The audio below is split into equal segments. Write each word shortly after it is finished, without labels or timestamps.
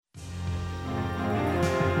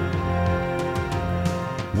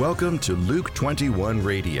Welcome to Luke 21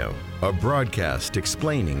 Radio, a broadcast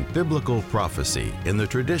explaining biblical prophecy in the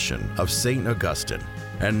tradition of St. Augustine.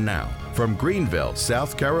 And now, from Greenville,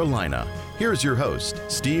 South Carolina, here's your host,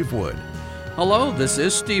 Steve Wood. Hello, this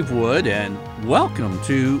is Steve Wood, and welcome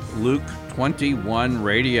to Luke 21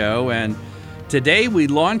 Radio. And today we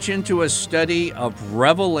launch into a study of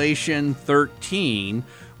Revelation 13,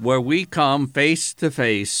 where we come face to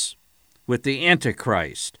face with the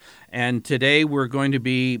Antichrist. And today we're going to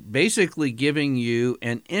be basically giving you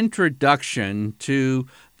an introduction to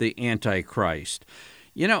the Antichrist.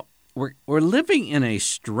 You know, we're living in a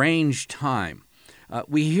strange time.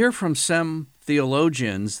 We hear from some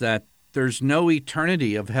theologians that there's no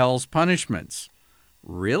eternity of hell's punishments.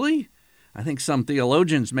 Really? I think some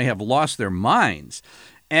theologians may have lost their minds.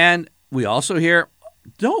 And we also hear,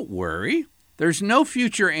 don't worry, there's no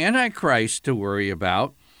future Antichrist to worry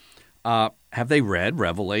about. Have they read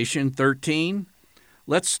Revelation 13?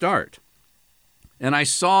 Let's start. And I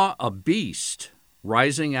saw a beast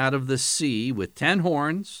rising out of the sea with 10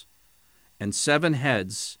 horns and 7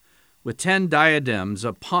 heads, with 10 diadems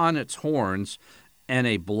upon its horns, and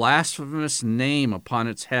a blasphemous name upon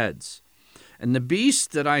its heads. And the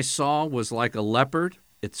beast that I saw was like a leopard,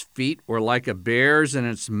 its feet were like a bear's, and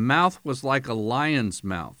its mouth was like a lion's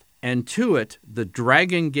mouth. And to it the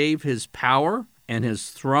dragon gave his power and his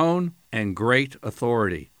throne and great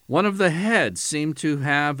authority. One of the heads seemed to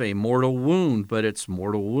have a mortal wound, but its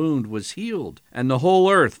mortal wound was healed, and the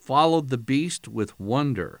whole earth followed the beast with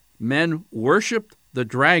wonder. Men worshipped the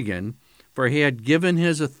dragon, for he had given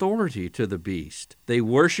his authority to the beast. They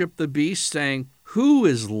worshipped the beast, saying, "Who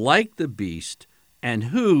is like the beast, and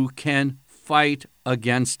who can fight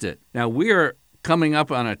against it?" Now, we are coming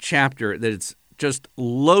up on a chapter that's just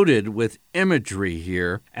loaded with imagery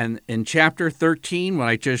here. And in chapter 13, what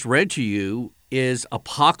I just read to you is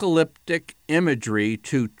apocalyptic imagery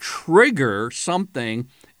to trigger something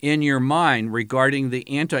in your mind regarding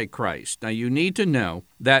the Antichrist. Now, you need to know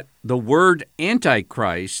that the word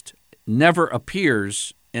Antichrist never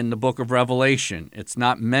appears in the book of Revelation. It's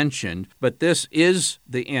not mentioned, but this is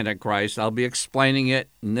the Antichrist. I'll be explaining it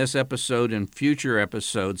in this episode and future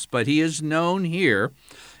episodes, but he is known here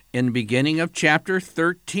in the beginning of chapter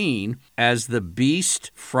 13 as the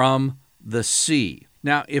beast from the sea.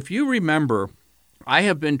 Now, if you remember, I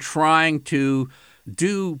have been trying to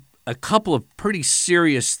do a couple of pretty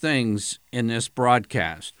serious things in this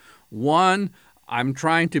broadcast. One, I'm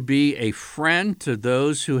trying to be a friend to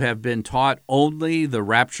those who have been taught only the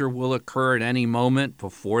rapture will occur at any moment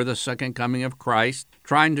before the second coming of Christ,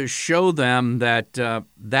 trying to show them that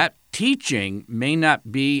that teaching may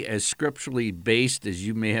not be as scripturally based as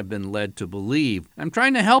you may have been led to believe. I'm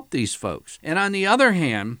trying to help these folks. And on the other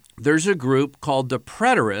hand, there's a group called the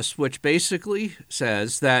Preterists, which basically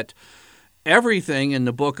says that everything in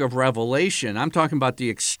the book of Revelation, I'm talking about the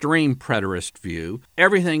extreme preterist view,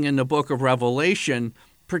 everything in the book of Revelation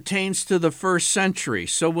pertains to the first century.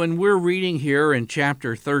 So when we're reading here in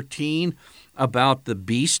chapter 13 about the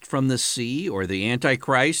beast from the sea or the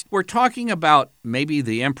Antichrist, we're talking about maybe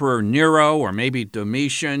the Emperor Nero or maybe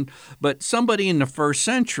Domitian, but somebody in the first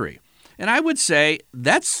century. And I would say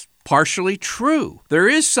that's partially true. There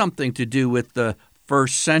is something to do with the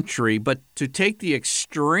first century, but to take the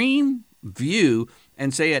extreme view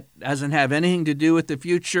and say it doesn't have anything to do with the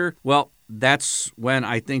future, well, that's when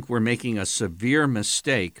I think we're making a severe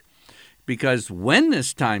mistake, because when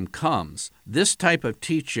this time comes, this type of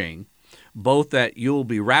teaching, both that you'll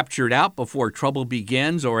be raptured out before trouble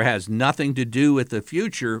begins or has nothing to do with the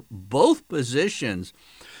future, both positions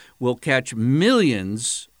will catch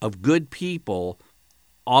millions of good people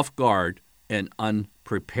off guard and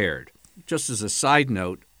unprepared. Just as a side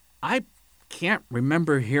note, I can't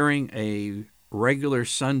remember hearing a regular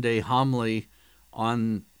Sunday homily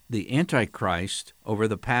on the Antichrist over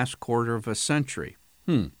the past quarter of a century.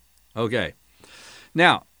 Okay.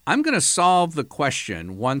 Now, I'm going to solve the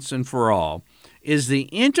question once and for all, is the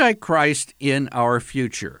Antichrist in our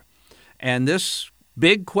future? And this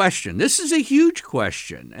big question, this is a huge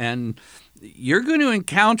question, and you're going to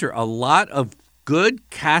encounter a lot of good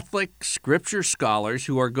Catholic scripture scholars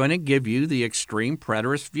who are going to give you the extreme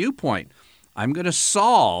preterist viewpoint. I'm going to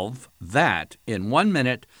solve that in 1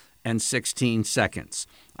 minute and 16 seconds.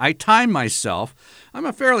 I time myself. I'm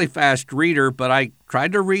a fairly fast reader, but I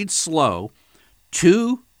tried to read slow.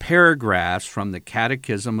 2 paragraphs from the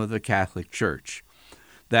Catechism of the Catholic Church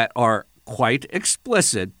that are quite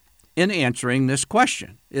explicit in answering this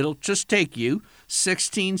question. It'll just take you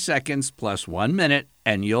 16 seconds plus 1 minute,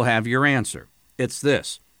 and you'll have your answer. It's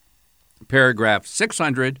this. Paragraph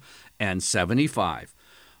 675.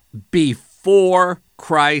 Before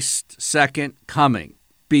Christ's second coming.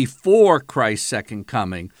 before Christ's second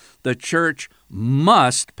coming, the church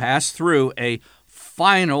must pass through a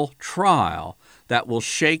final trial that will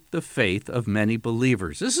shake the faith of many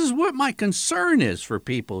believers. This is what my concern is for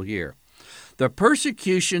people here. The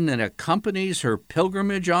persecution that accompanies her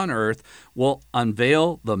pilgrimage on earth will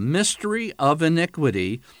unveil the mystery of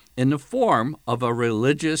iniquity in the form of a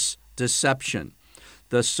religious deception.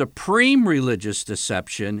 The supreme religious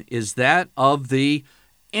deception is that of the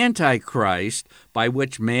Antichrist, by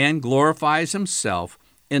which man glorifies himself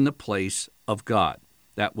in the place of God.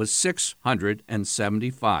 That was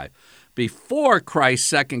 675. Before Christ's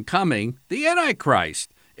second coming, the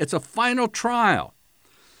Antichrist. It's a final trial.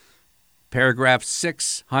 Paragraph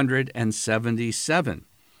 677.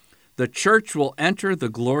 The church will enter the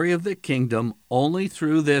glory of the kingdom only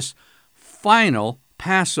through this final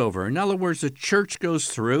Passover. In other words, the church goes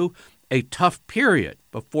through a tough period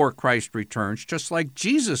before Christ returns, just like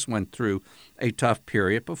Jesus went through a tough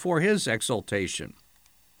period before his exaltation.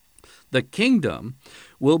 The kingdom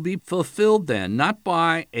will be fulfilled then, not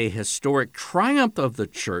by a historic triumph of the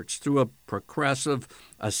church through a progressive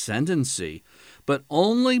ascendancy, but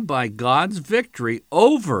only by God's victory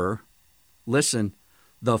over, listen,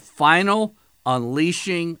 the final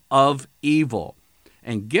unleashing of evil.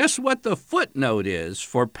 And guess what the footnote is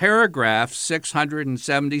for paragraph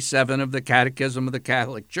 677 of the Catechism of the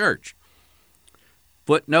Catholic Church?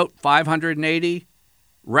 Footnote 580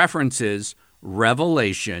 references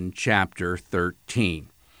Revelation chapter 13.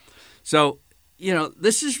 So,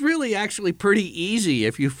 this is really actually pretty easy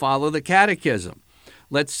if you follow the Catechism.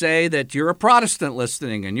 Let's say that you're a Protestant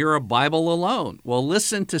listening and you're a Bible alone. Well,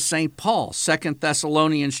 listen to St. Paul, 2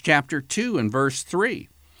 Thessalonians chapter 2 and verse 3.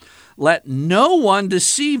 Let no one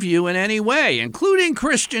deceive you in any way, including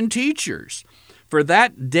Christian teachers. For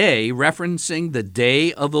that day, referencing the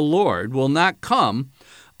day of the Lord, will not come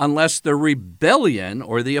unless the rebellion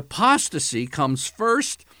or the apostasy comes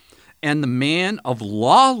first and the man of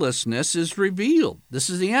lawlessness is revealed. This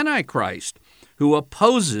is the Antichrist, who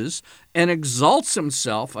opposes and exalts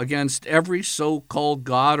himself against every so-called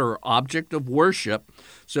God or object of worship,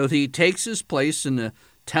 so that he takes his place in the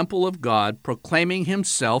temple of God, proclaiming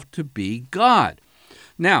himself to be God.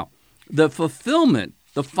 Now, the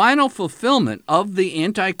final fulfillment of the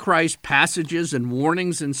Antichrist passages and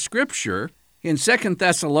warnings in Scripture, in 2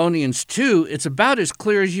 Thessalonians 2, it's about as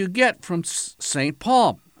clear as you get from St.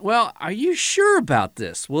 Paul. Well, are you sure about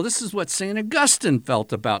this? Well, this is what St. Augustine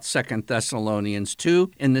felt about 2 Thessalonians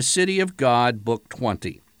 2 in the City of God, Book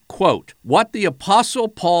 20. Quote, what the Apostle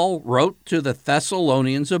Paul wrote to the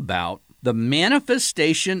Thessalonians about the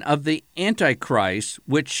manifestation of the Antichrist,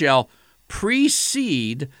 which shall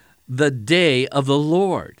precede the day of the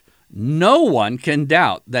Lord. No one can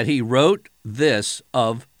doubt that he wrote this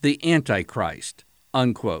of the Antichrist,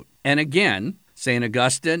 unquote. And again, St.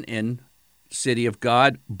 Augustine in City of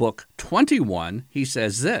God, Book 21, he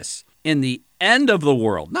says this, in the end of the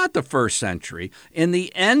world, not the first century, in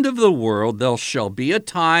the end of the world there shall be a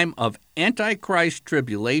time of Antichrist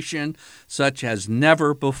tribulation such as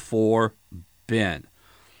never before been.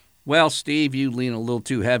 Well, Steve, you lean a little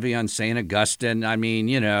too heavy on St. Augustine. I mean,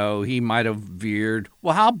 he might have veered.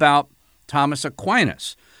 Well, how about Thomas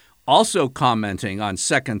Aquinas? Also commenting on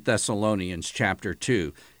 2 Thessalonians chapter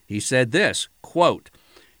 2, he said this, quote,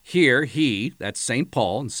 here he, that's St.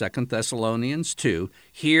 Paul in 2 Thessalonians 2,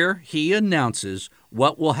 here he announces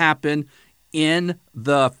what will happen in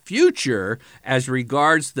the future as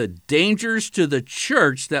regards the dangers to the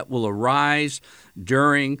church that will arise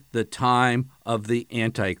during the time of the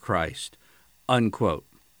Antichrist, unquote.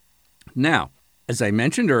 Now, as I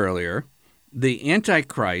mentioned earlier, the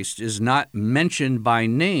Antichrist is not mentioned by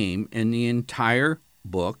name in the entire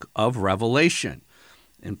book of Revelation.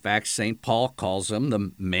 In fact, St. Paul calls him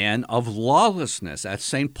the man of lawlessness. That's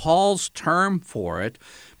St. Paul's term for it,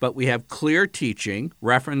 but we have clear teaching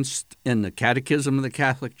referenced in the Catechism of the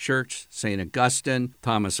Catholic Church, St. Augustine,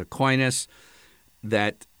 Thomas Aquinas,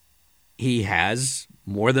 that he has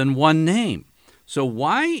more than one name. So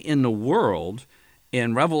why in the world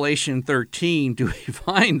in Revelation 13 do we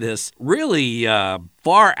find this really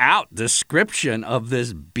far out description of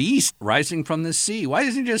this beast rising from the sea? Why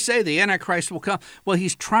doesn't he just say the Antichrist will come? Well,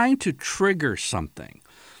 he's trying to trigger something.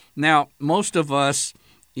 Now, most of us,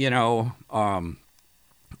 our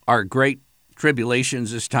great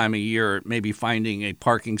tribulations this time of year, maybe finding a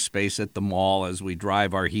parking space at the mall as we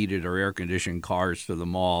drive our heated or air-conditioned cars to the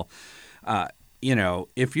mall.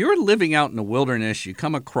 If you're living out in the wilderness, you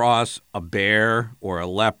come across a bear or a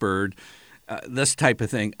leopard, this type of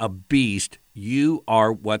thing, a beast, you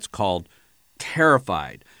are what's called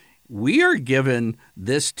terrified. we are given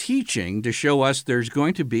this teaching to show us there's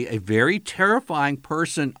going to be a very terrifying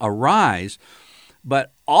person arise,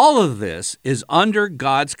 but all of this is under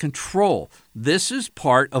God's control. This is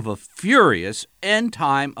part of a furious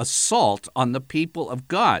end-time assault on the people of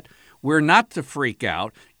God. We're not to freak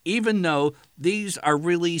out, even though these are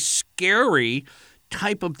really scary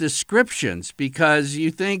type of descriptions, because you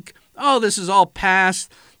think, oh, this is all past.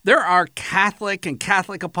 There are Catholic and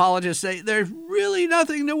Catholic apologists say there's really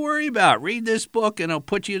nothing to worry about. Read this book and it'll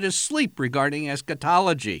put you to sleep regarding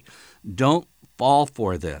eschatology. Don't fall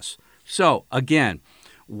for this. So, again,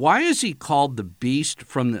 why is he called the beast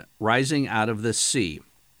from the rising out of the sea?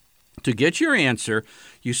 To get your answer,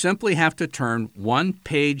 you simply have to turn one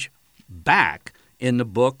page back in the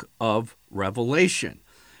book of Revelation.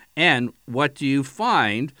 And what do you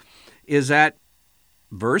find is that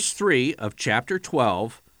verse 3 of chapter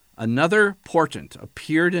 12, another portent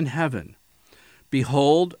appeared in heaven.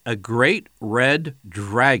 Behold, a great red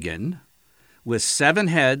dragon with 7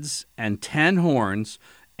 heads and 10 horns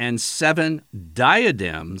and 7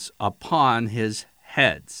 diadems upon his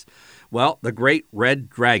heads. Well, the great red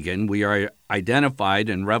dragon, we are identified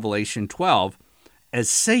in Revelation 12 as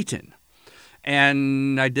Satan.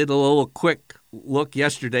 And I did a little quick look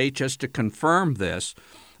yesterday just to confirm this.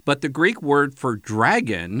 But the Greek word for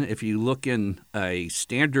dragon, if you look in a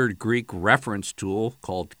standard Greek reference tool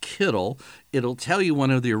called Kittel, it'll tell you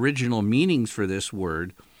one of the original meanings for this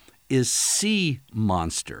word is sea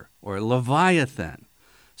monster or Leviathan.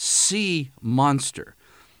 Sea monster.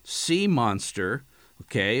 Sea monster,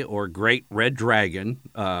 okay, or great red dragon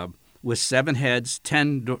with 7 heads,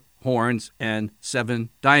 10 horns, and 7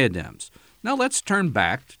 diadems. Now let's turn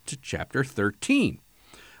back to chapter 13.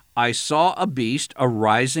 I saw a beast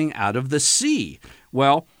arising out of the sea.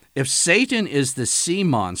 Well, if Satan is the sea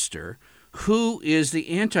monster, who is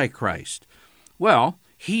the Antichrist? Well,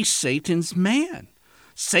 he's Satan's man.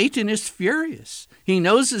 Satan is furious. He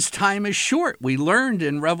knows his time is short. We learned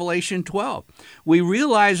in Revelation 12. We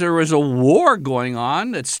realize there was a war going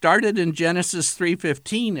on that started in Genesis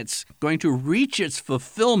 3:15. It's going to reach its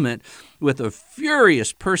fulfillment with a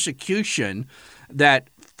furious persecution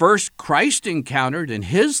that first Christ encountered in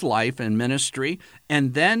his life and ministry,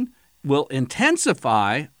 and then will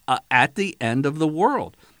intensify at the end of the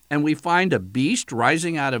world. And we find a beast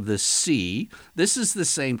rising out of the sea. This is the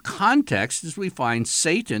same context as we find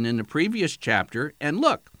Satan in the previous chapter. And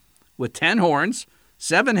look, with 10 horns,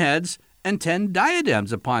 7 heads, and 10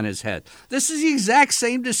 diadems upon his head. This is the exact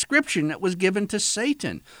same description that was given to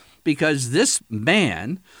Satan, because this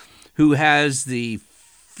man who has the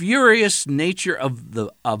furious nature of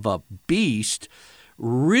a beast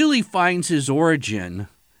really finds his origin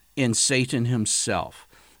in Satan himself.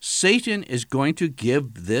 Satan is going to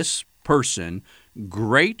give this person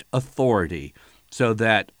great authority so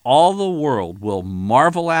that all the world will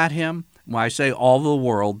marvel at him. When I say all the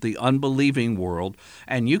world, the unbelieving world,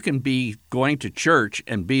 and you can be going to church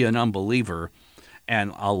and be an unbeliever,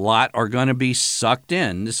 and a lot are going to be sucked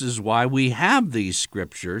in. This is why we have these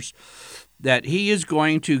scriptures, that he is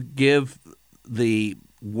going to give the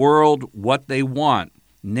world what they want.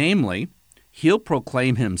 Namely, he'll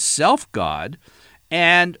proclaim himself God,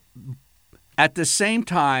 and at the same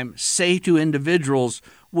time say to individuals,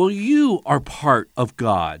 well, you are part of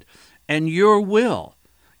God, and your will,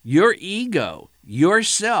 your ego,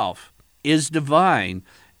 yourself is divine,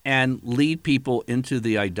 and lead people into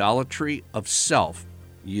the idolatry of self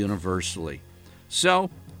universally. So,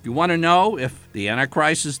 if you want to know if the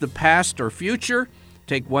Antichrist is the past or future,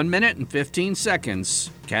 take 1 minute and 15 seconds.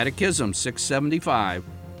 Catechism 675,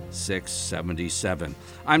 677.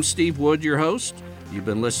 I'm Steve Wood, your host. You've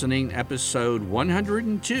been listening to episode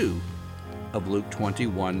 102 of Luke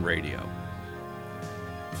 21 Radio.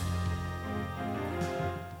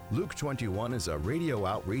 Luke 21 is a radio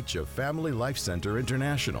outreach of Family Life Center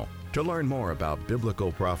International. To learn more about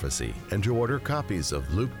biblical prophecy and to order copies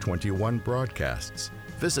of Luke 21 broadcasts,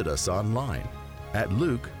 visit us online at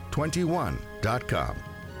luke21.com.